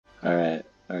Alright,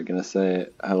 we're gonna say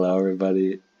hello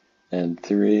everybody in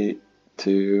 3,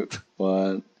 2,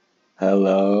 1.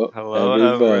 Hello, Hello,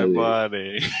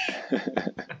 everybody.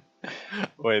 everybody.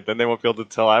 Wait, then they won't be able to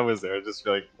tell I was there. It'll just be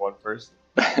like one person.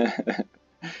 It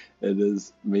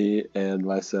is me and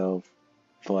myself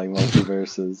playing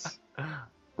Multiversus.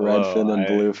 Redfin and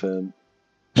Bluefin.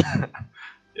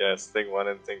 Yes, thing 1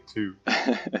 and thing 2.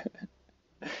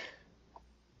 Wait,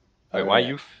 All why right.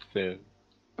 you Finn?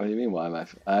 What do you mean, why am I?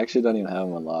 I actually don't even have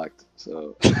them unlocked,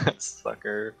 so.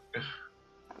 Sucker.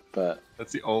 But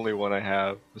that's the only one I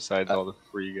have besides all the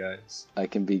free guys. I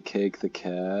can be Cake the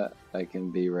Cat. I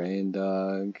can be Rain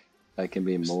Dog. I can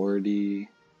be Morty.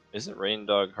 Isn't Rain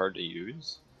Dog hard to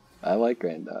use? I like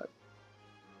Rain Dog.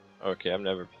 Okay, I've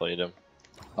never played him.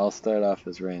 I'll start off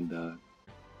as Rain Dog.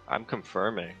 I'm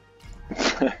confirming.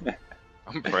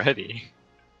 I'm ready.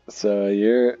 So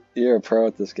you're a pro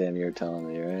at this game, you're telling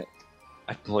me, right?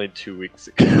 I played 2 weeks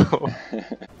ago.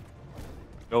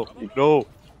 No,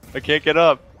 I can't get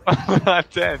up. I'm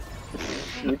dead.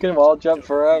 You can wall jump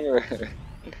forever.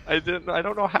 I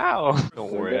don't know how.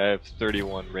 Don't worry, I have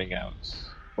 31 ring outs.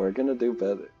 We're gonna do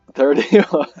better.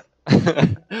 31.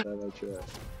 That's right.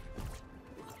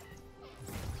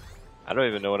 I don't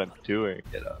even know what I'm doing.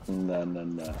 Get up.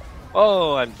 No.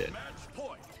 Oh, I'm dead.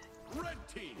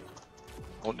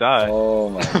 Don't die. Oh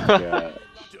my god.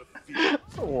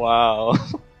 Wow.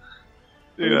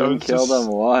 Dude, you didn't kill them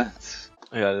once.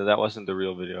 Yeah, that wasn't the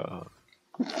real video.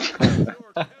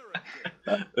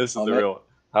 This is the real one.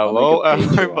 Hello,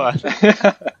 everybody.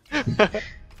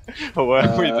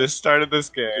 When we just started this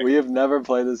game. We have never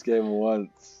played this game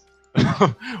once.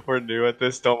 We're new at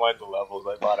this. Don't mind the levels.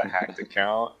 I bought a hacked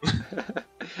account.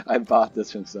 I bought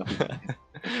this from somebody.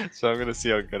 So I'm gonna see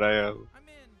how good I am.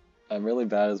 I'm really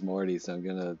bad as Morty, so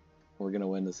we're gonna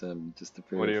win this sim just to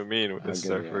prove. What do you mean? This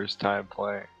is our first time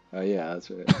playing. Oh yeah,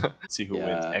 that's right. Let's see who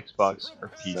wins, Xbox or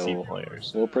PC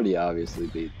players. We'll pretty obviously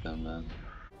beat them then.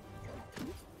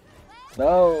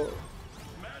 No.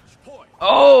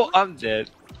 Oh, I'm dead.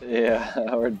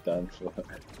 Yeah, we're done for.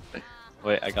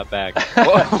 Wait, I got back.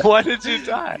 Why did you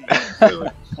die?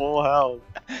 Like full health.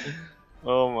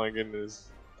 Oh my goodness.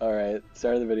 Alright,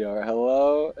 start the video.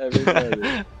 Hello,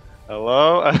 everybody.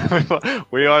 Hello, everybody.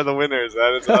 We are the winners.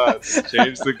 That is us.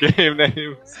 Change the game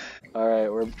names.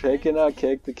 Alright, we're taking out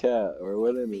Cake the Cat. We're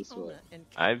winning this one.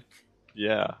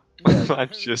 Yeah. I'm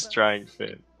just trying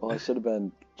Finn. Well, I should have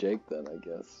been Jake then, I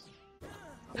guess.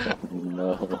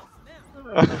 No.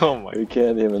 Oh my. We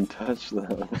can't even touch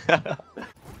them.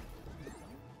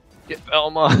 Get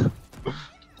Velma.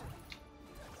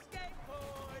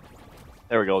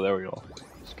 There we go.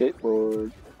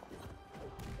 Skateboard.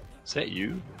 Is that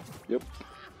you? Yep.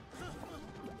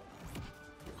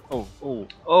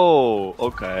 Oh,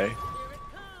 okay.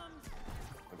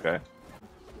 Okay.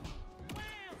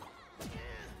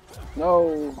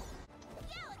 No.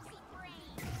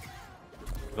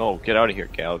 No, get out of here,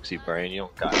 Galaxy Brain. You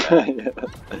don't got that.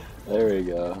 Yeah. There we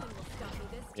go.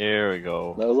 Here we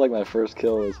go. That was like my first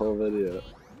kill this whole video.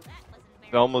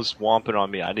 Velma's swamping on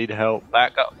me. I need help.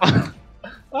 Back up.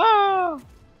 Ah!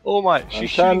 Oh my,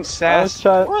 she's shooting sass.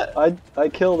 What? I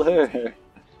killed her.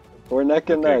 We're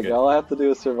neck and neck. Good. All I have to do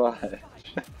is survive.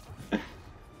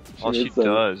 All she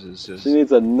does is just... She needs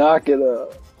to knock it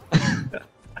up.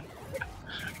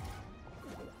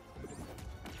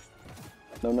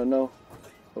 No.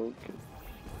 Okay.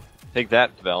 Take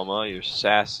that, Velma. Your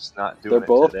sass is not doing They're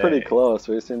both today. pretty close.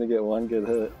 We just need to get one good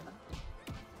hit.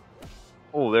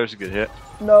 Oh, there's a good hit.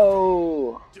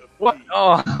 No! What?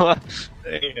 Oh,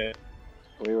 dang it.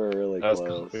 We were really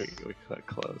close. We got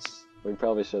close. We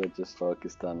probably should have just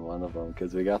focused on one of them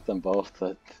because we got them both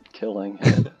at killing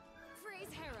it.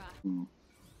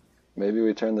 Maybe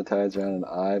we turn the tides around and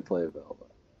I play Velma.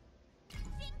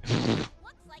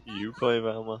 You play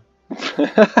Velma?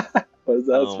 What is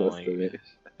that supposed to be?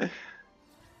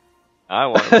 I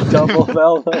want double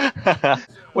Velma.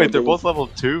 Wait, they're both level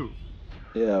 2.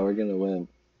 Yeah, we're gonna win.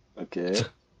 Okay.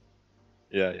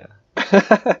 Yeah.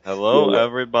 Hello,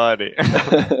 everybody.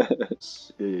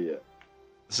 Yeah.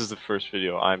 This is the first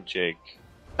video. I'm Jake.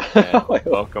 And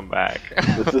welcome back.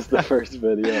 This is the first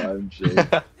video. I'm Jake.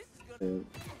 They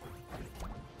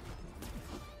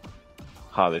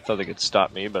thought they could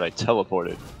stop me, but I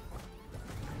teleported.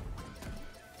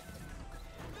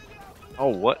 Oh,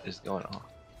 what is going on?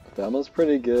 Velma's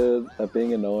pretty good at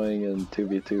being annoying in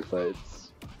 2v2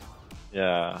 fights.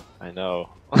 Yeah, I know.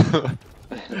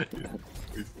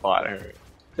 We fought her.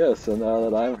 Yeah, so now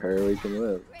that I'm her, we can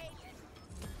win.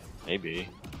 Maybe.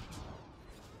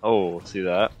 Oh, see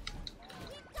that?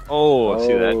 Oh,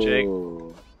 see that, Jake?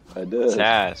 I did.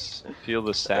 Sass. Feel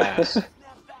the sass.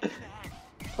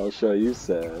 I'll show you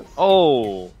sass.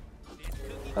 Oh!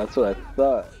 That's what I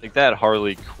thought. Like that,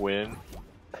 Harley Quinn.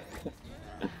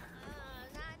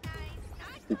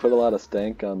 You put a lot of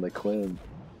stank on the Quinn.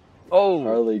 Oh!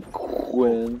 Harley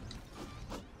Quinn.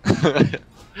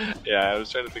 Yeah, I was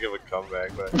trying to think of a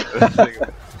comeback, but I couldn't think of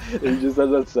it. You just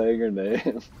ended up saying her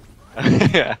name.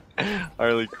 Yeah,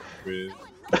 Harley Quinn.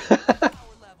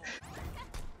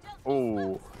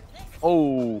 Oh!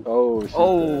 Oh! Oh, she's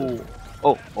Oh! dead.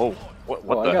 Oh! Oh! What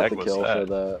Oh, the I got heck the was kill that? for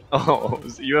that. Oh,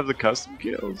 you have the custom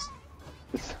kills.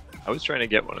 I was trying to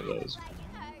get one of those.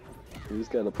 You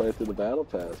just gotta play through the battle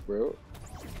pass, bro.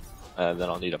 And then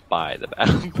I'll need to buy the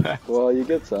battle pass. Well, you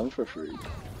get some for free.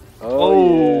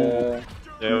 Oh. Yeah.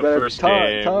 Yeah, You better first taunt,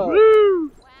 game. taunt.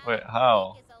 Woo! Wait,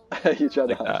 how? You tried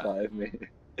Like to that. high five me.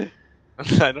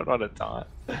 I don't know how to taunt.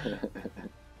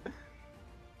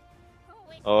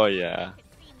 Oh yeah.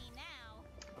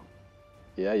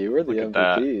 Yeah, you were the Look at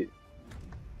that. MVP.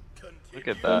 Look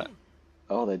at that.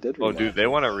 Oh, they did. Oh, rematch. dude, they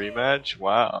want a rematch?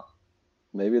 Wow.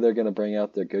 Maybe they're gonna bring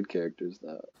out their good characters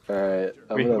now. All right,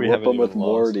 I'm We gonna whoop haven't them with even lost.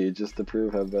 Morty just to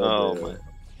prove how bad Oh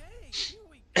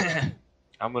they my.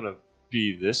 I'm gonna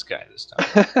be this guy this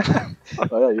time. are.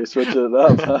 Oh yeah, you're switching it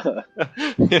up. Huh?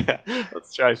 Yeah,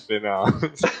 let's try Finn out.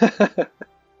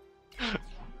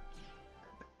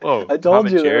 Whoa, I Tom told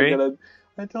and you they were Jerry? gonna.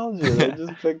 I told you they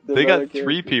just picked. The They better got 3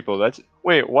 characters. people.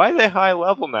 Wait, why are they high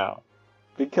level now?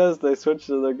 Because they switched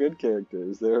to their good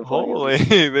characters. They were playing Holy, as-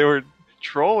 they were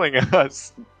trolling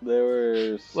us. They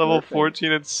were Level smurfing.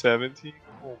 14 and 17.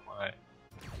 Oh my.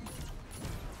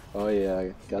 Oh yeah,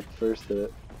 I got the first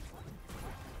hit.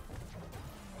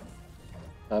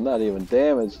 I'm not even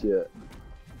damaged yet.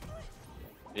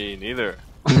 Me neither.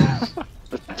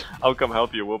 I'll come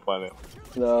help you whoop on it.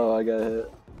 No, I got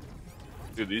hit.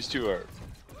 Dude, these two are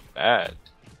bad.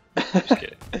 Just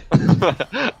kidding.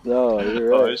 No,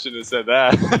 you're Oh, I right. shouldn't have said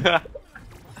that.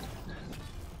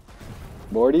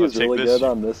 Morty I'll is take really this. good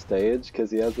on this stage because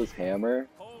he has this hammer.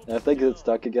 And if they get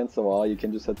stuck against the wall, you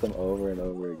can just hit them over and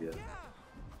over again.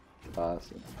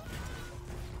 Awesome.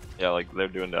 Yeah, like they're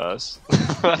doing to us.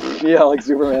 Yeah, like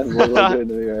Superman's literally doing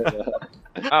to me right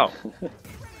now. Ow.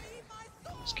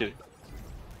 Just kidding.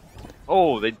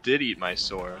 Oh, they did eat my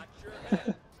sword.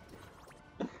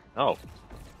 Oh.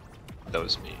 That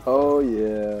was me. Oh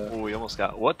yeah. Oh, we almost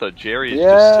got. What the? Jerry is just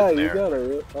Yeah, sitting you there. got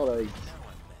a. Oh, like,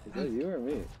 is that you or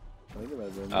me? I think it might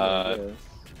have been me, I guess.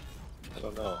 I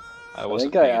don't know. I I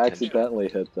wasn't think I paying attention. accidentally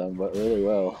hit them, but really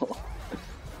well.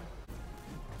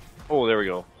 Oh, there we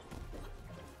go.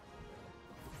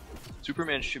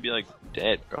 Superman should be like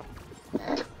dead, bro.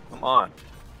 Come on.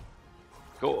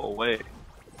 Go away.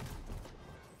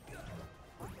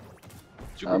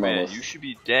 Superman, almost- you should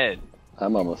be dead.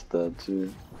 I'm almost dead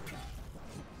too.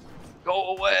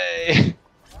 Go away!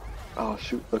 Oh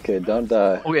shoot. Okay, don't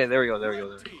die. Okay, there we go, there we go,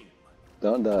 there we go.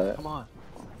 Don't die. Come on.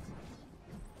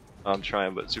 I'm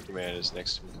trying, but Superman is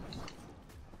next to me.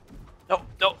 No,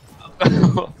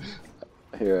 no!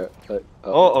 Here.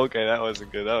 Oh, okay, that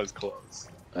wasn't good. That was close.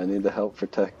 I need to help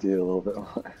protect you a little bit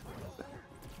more.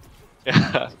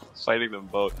 Yeah, fighting them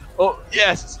both. Oh,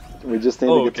 yes! We just need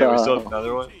Oh, to get okay, we still have Tom.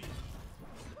 another one.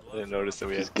 I didn't notice that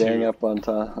we Just had gang 2. up on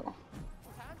Tom.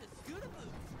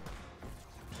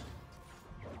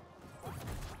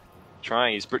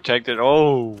 Trying, he's protected.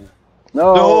 Oh!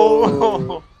 No!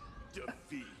 No!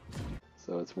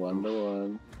 So it's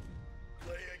 1-1.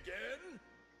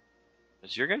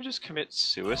 Is you're gonna just commit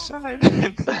suicide?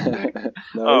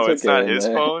 No, Oh, he's it's not okay in his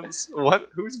there. bones? What?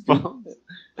 Whose bones?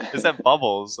 Is that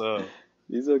Bubbles? Oh.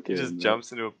 He's okay. He just in there.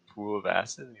 jumps into a pool of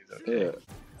acid and he's okay.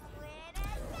 Yeah.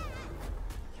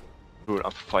 Dude,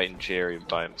 I'm fighting Jerry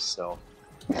by himself.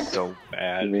 So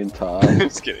bad. You mean Tom?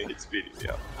 Just kidding, he's beating me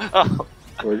up. Oh,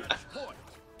 We're,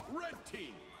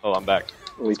 oh I'm back.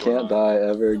 we What's going can't die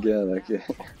ever again. Okay.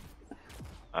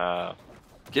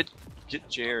 Get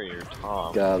Jerry or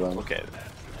Tom. Got him. Okay.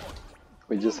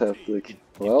 We just have to. You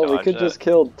Well, we dodged could that. just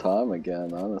kill Tom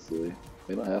again. Honestly,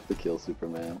 we don't have to kill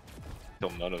Superman. Kill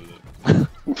none of them.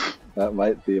 That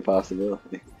might be a possibility.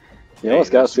 You Hey,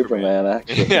 almost got there's Superman,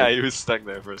 actually. Yeah, he was stuck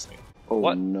there for a second. Oh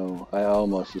What? no, I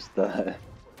almost just died.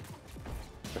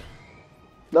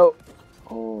 No!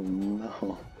 Oh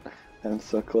no. I'm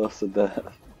so close to death.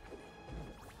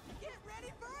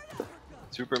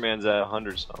 Superman's at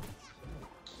 100 something.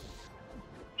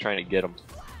 Trying to get him.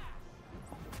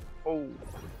 Oh.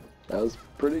 That was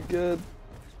pretty good.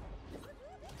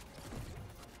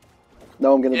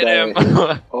 No, I'm gonna Get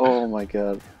die. him! Oh my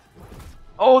god.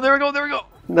 Oh, there we go, there we go!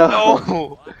 No!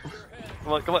 No!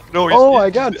 Come on, come on. No, Oh,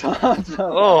 I got Tom!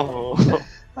 Oh!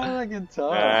 How did I get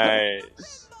Tom?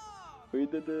 Nice. We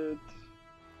did it.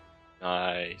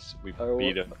 Nice. We Our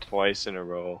beat him twice in a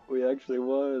row. We actually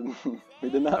won. We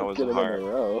did That not was get it hard. in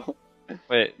a row.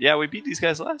 Wait, yeah, we beat these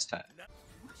guys last time.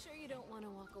 Sure you don't want to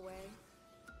walk away?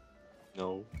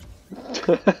 No.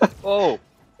 Oh!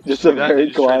 Just See a that? very You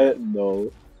just tried quiet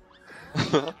no.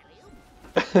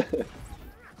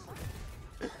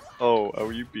 Oh,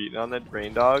 are you beating on that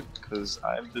brain dog? Cause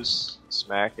I'm just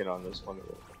smacking on this one.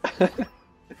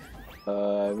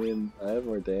 I mean, I have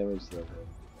more damage than him.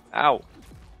 Ow!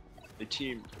 The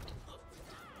team.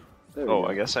 There we Oh, go.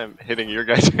 I guess I'm hitting your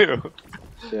guy too.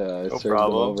 Yeah, I No served them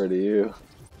problem. over to you.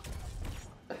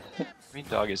 Brain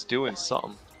dog is doing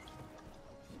something.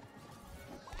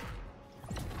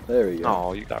 There we go.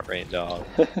 Oh, you got rain dog.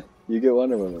 You get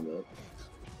Wonder Woman though.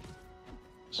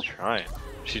 Just trying.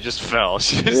 She just fell.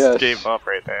 She just Yeah, gave up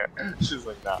right there. She's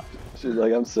like, nah. She's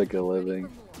like, I'm sick of living.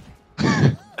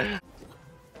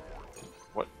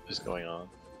 What is going on?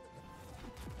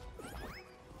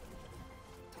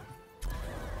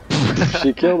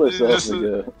 She killed herself Just-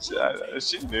 again.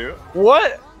 She knew.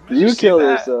 What? Did You see killed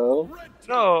that? yourself.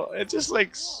 No, it just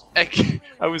like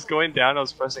I was going down. I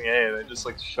was pressing A, and it just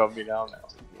like shoved me down. I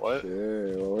was like, what?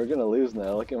 Sure, well we're gonna lose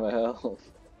now. Look at my health.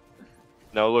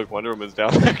 No, look, Wonder Woman's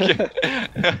down there.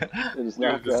 It just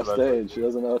knocked her off stage. She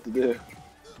doesn't know what to do.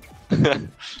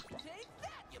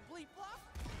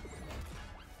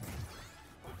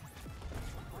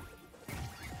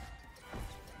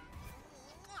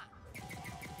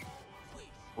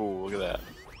 Oh, look at that.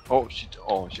 Oh, she was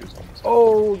almost.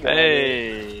 Oh, got it.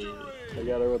 Hey! I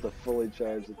got her with a fully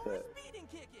charged attack.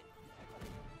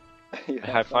 I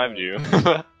high-fived you. I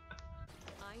never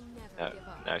now, give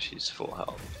up. now she's full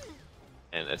health.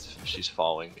 And she's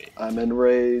following me. I'm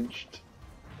enraged.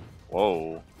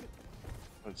 Whoa.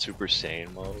 In Super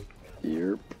Saiyan mode.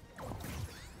 Yerp.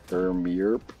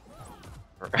 Yerp.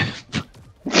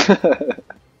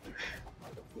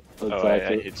 Oh, I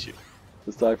hit you.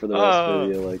 Let's talk for the rest of the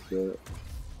video like that.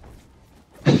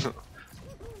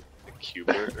 A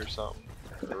Cubert or something.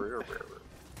 I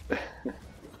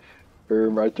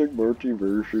think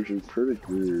Multiversus is pretty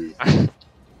good.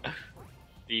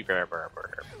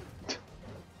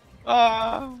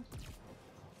 Ah!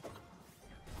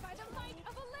 By the might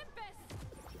of Olympus!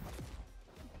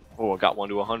 Oh, I got 1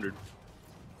 to 100.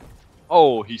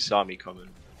 Oh, he saw me coming.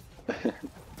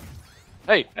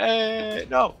 Hey, hey,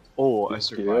 no! Oh, I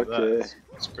survived okay? that.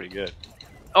 That's pretty good.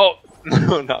 Oh,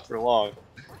 no, not for long.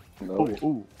 No,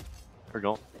 Ooh, we're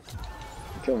going.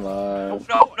 come on.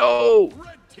 No! Oh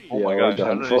Yeah, my we're gosh, how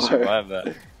done did I for. survive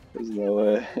that? There's no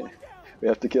way. We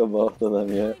have to kill both of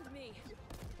them yet. Leave me.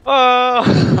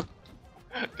 Oh!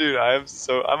 Dude, I'm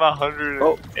 180.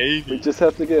 Oh, we just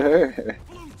have to get her.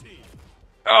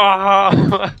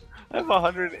 Ah! I'm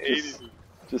 180.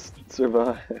 Just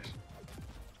survive.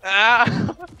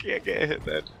 Ah! I can't get hit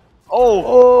then. Oh!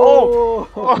 Oh!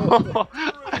 Oh!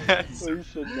 We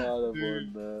should not have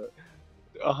Dude. won that.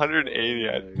 180.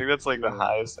 I think that's like the God.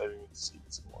 highest I've even seen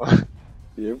someone.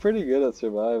 You're pretty good at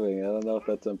surviving. I don't know if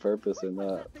that's on purpose or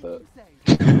not, but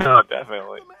No,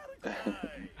 definitely.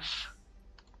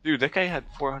 Dude, that guy had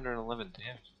 411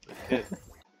 damage.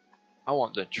 I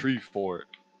want the tree fort.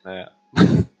 Yeah.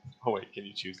 Oh wait, can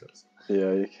you choose this?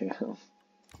 yeah, you can.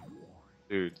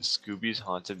 Dude, the Scooby's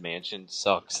Haunted Mansion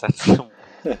sucks. That's the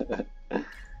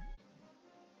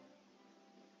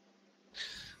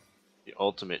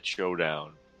ultimate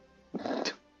showdown.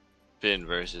 Finn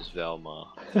versus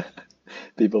Velma.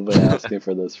 People have been asking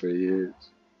for this for years.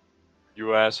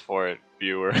 You asked for it,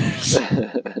 viewers.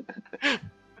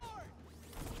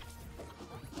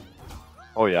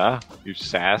 Oh yeah? You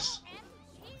sass?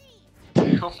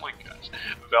 Oh my gosh.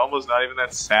 Velma's not even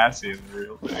that sassy in the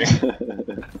real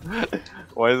thing.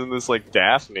 Why isn't this like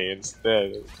Daphne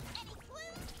instead?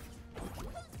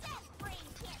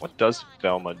 What does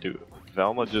Velma do?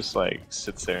 Velma just like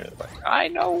sits there and like, I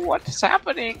know what's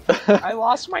happening. I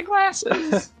lost my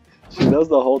glasses. She knows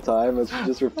the whole time, and she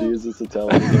just refuses to tell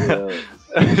anybody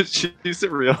else. She's a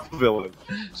real villain.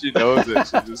 She knows it.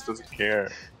 She just doesn't care.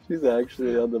 She's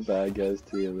actually on the bad guys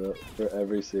team for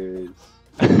every series.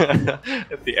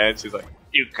 At the end, she's like,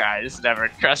 "You guys never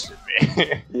trusted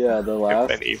me. Yeah, I've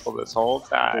been evil this whole the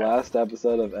time." last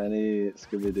episode of any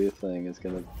Scooby-Doo thing is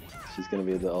she's gonna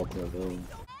be the ultimate villain.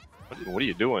 What are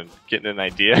you doing? Getting an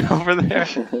idea over there?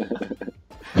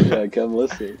 Yeah, come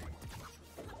listen.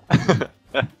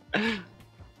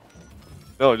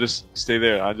 No, just stay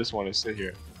there. I just want to sit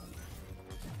here.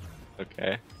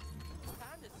 Okay.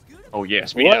 Oh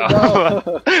yes, me. What?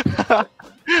 No.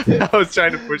 I was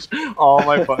trying to push all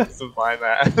my buttons to find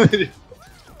that.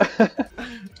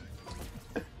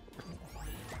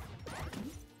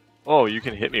 Oh, you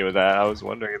can hit me with that. I was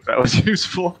wondering if that was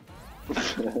useful.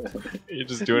 You're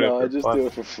just doing No, I it for just fun. do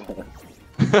it for fun.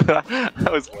 I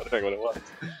was wondering what it was.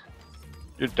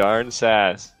 You're darn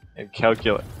sass and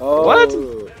calculate. Oh, What?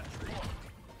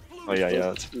 Oh yeah, yeah,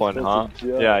 that's You're fun, huh? supposed to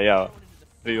jump. Yeah, yeah.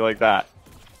 Do you like that,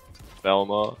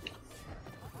 Velma?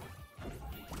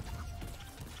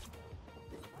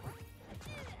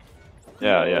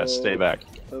 Yeah, yeah. Stay back.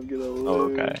 I'm gonna lose.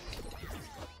 Oh, okay.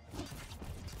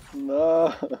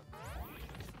 No.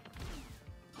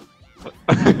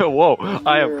 Whoa!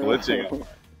 I am glitching.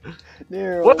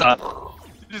 Nero. What the?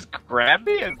 You just grabbed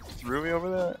me and threw me over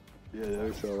there? Yeah, you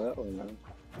never saw that one,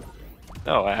 huh?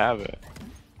 No, I haven't.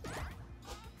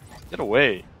 Get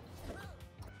away.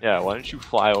 Yeah, why don't you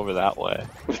fly over that way?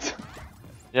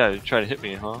 Yeah, you try to hit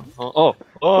me, huh? Oh!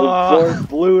 Oh! It's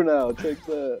blue now, take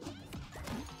that.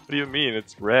 What do you mean?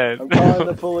 It's red. I'm calling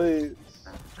the police.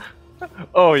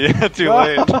 Oh yeah, too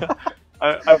late.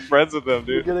 I'm friends with them,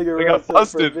 dude. You're getting I got arrested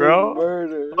busted, for bro. being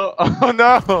murdered. Oh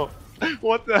no!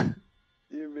 What the?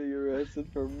 You're being arrested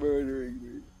for murdering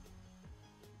me.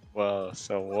 Well,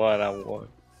 so what? I won.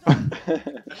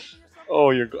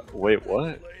 Oh, wait,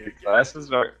 what? Your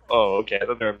glasses are. Oh, okay. I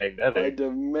thought they were I magnetic.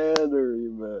 demand a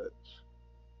rematch.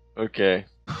 Okay,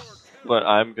 but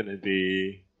I'm gonna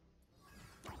be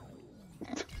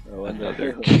I wonder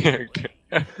another who. character.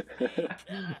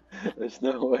 There's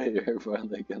no way you're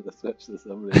finally gonna switch to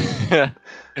somebody else.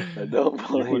 I don't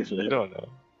believe You it. don't know.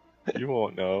 You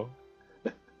won't know.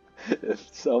 If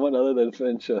someone other than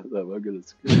Finn shows up, I'm gonna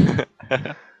scream.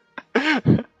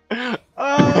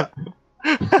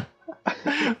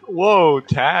 Whoa,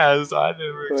 Taz! I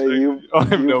never Wait, expected. you Oh, I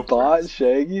have no bought purse.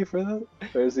 Shaggy for that?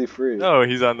 Or is he free? No,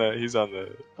 he's on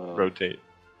the Oh, rotate.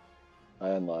 I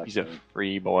unlocked He's a him.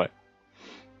 free boy.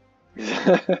 He's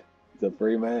a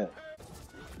free man.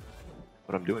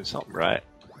 But I'm doing something right.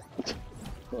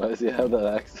 Why does he have that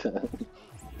accent?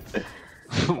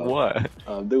 What?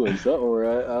 I'm doing something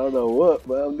right. I don't know what,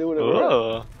 but I'm doing it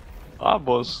right. I'm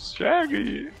a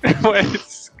Shaggy. Wait,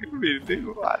 Scooby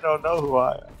Doo. I don't know who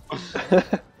I am.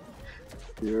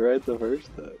 You were right the first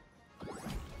time.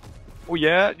 Oh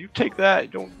yeah, you take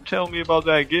that. Don't tell me about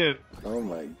that again. Oh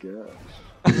my gosh.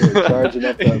 You were charging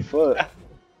up that foot.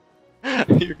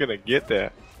 You're gonna get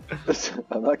that.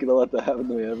 I'm not gonna let that happen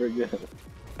to me ever again.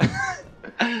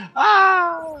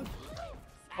 Ah!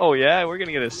 Oh yeah, we're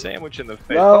gonna get a sandwich in the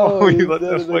face. No, oh, you let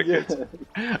did the it fucking.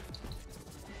 again.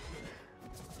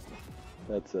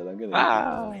 That's it, I'm gonna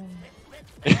Ah!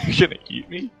 You're gonna eat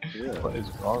me? Yeah. What is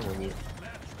wrong with you?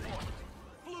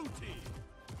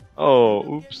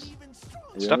 Oh, oops.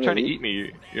 You Stop want me trying to eat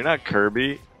me. You're not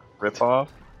Kirby. Rip off.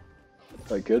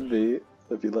 I could be,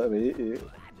 if you let me eat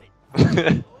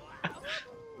you.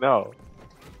 No.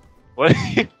 What?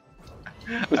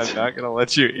 I'm not gonna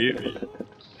let you eat me.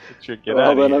 Get Well,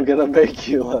 out then of I'm gonna make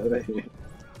you let me.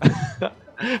 here.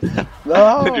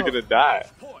 No! You're gonna die.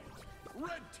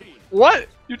 What?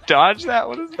 You dodged that?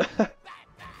 What is that?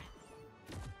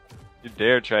 You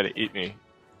dare try to eat me.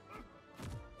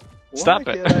 Stop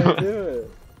Why it. can't I do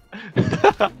it?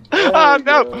 Ah, There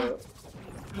no! we go.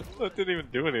 That didn't even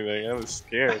do anything. I was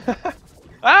scared.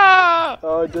 Ah!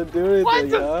 Oh, it didn't do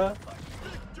anything, What huh?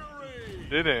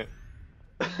 Didn't.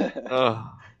 Ugh.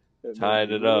 It Tied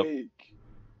made it me up. weak.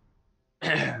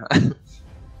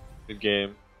 Good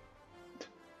game.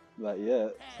 Not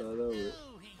yet. It's not over.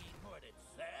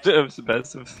 It was the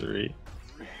best of 3.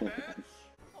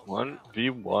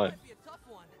 1v1.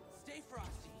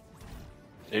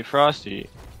 Stay frosty.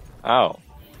 Ow.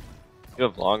 You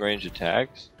have long range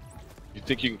attacks? You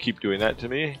think you can keep doing that to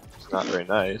me? It's not very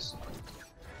nice.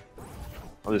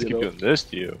 I'll just keep doing this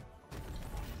to you.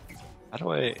 How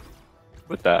do I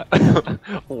quit that?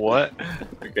 What?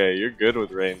 Okay, you're good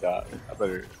with rain dot. I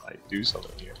better like do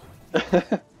something here.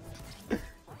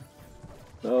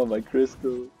 Oh, my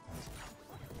crystal.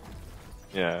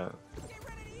 Yeah.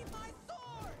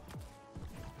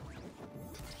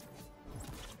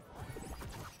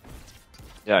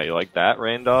 Yeah, you like that,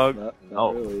 rain dog? Not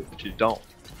No, really. but you don't.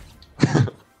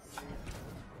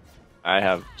 I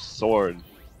have sword.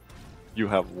 You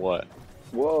have what?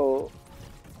 Whoa.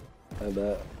 And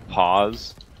that.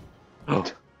 Pause. I'm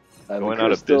Going a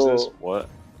out of crystal. business? What?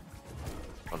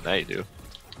 Oh, now you do.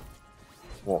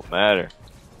 Won't matter.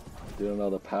 You don't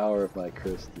know the power of my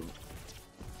crystal.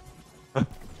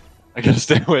 I gotta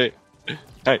stay away.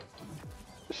 Hey.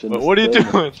 Shouldn't What are you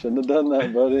have doing? Shouldn't have done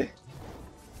that, buddy.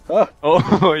 Huh?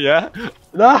 Oh, yeah?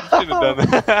 No! Should have done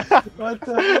that. What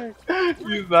the heck?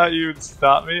 You thought you would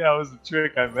stop me? That was a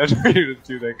trick I meant for you to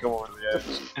do that. Come over the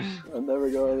edge. I'll never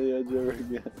go on the edge ever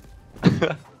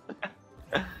again.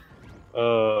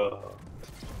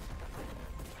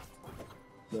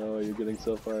 No, you're getting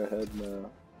so far ahead now.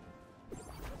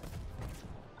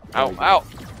 Ow, ow!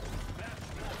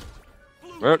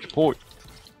 Match point.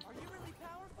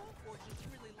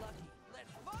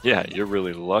 Yeah, you're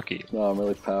really lucky. No, I'm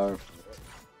really powerful.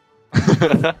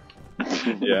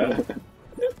 Yeah.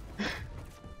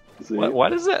 See? Why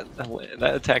does that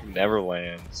attack never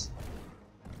lands?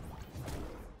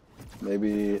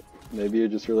 Maybe you're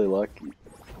just really lucky.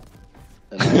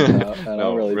 And No,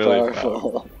 I'm really, really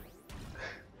powerful.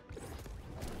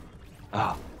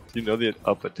 Ah, you know the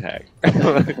up attack.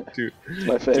 too, It's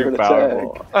my favorite too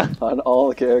powerful. attack. On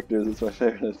all characters, it's my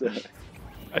favorite attack.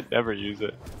 I never use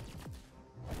it.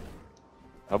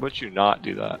 How about you not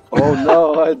do that? Oh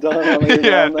no, I don't want to get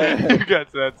Yeah, down there. you got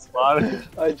to that spot.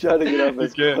 I try to get up You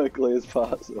as can't. quickly as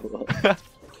possible.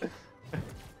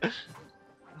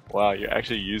 Wow, you're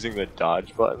actually using the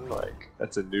dodge button? Like,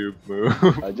 that's a noob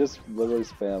move. I just literally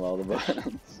spam all the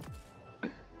buttons.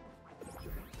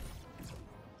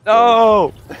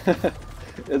 No!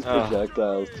 Its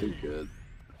projectile's too good.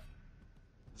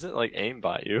 Does it like aim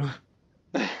by you?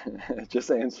 It just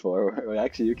aims forward. Well,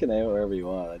 actually, you can aim it wherever you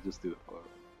want. I just do it forward.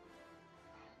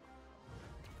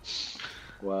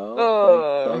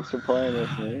 Well, thanks for playing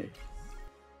with me.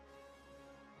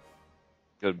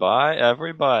 Goodbye,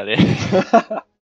 everybody.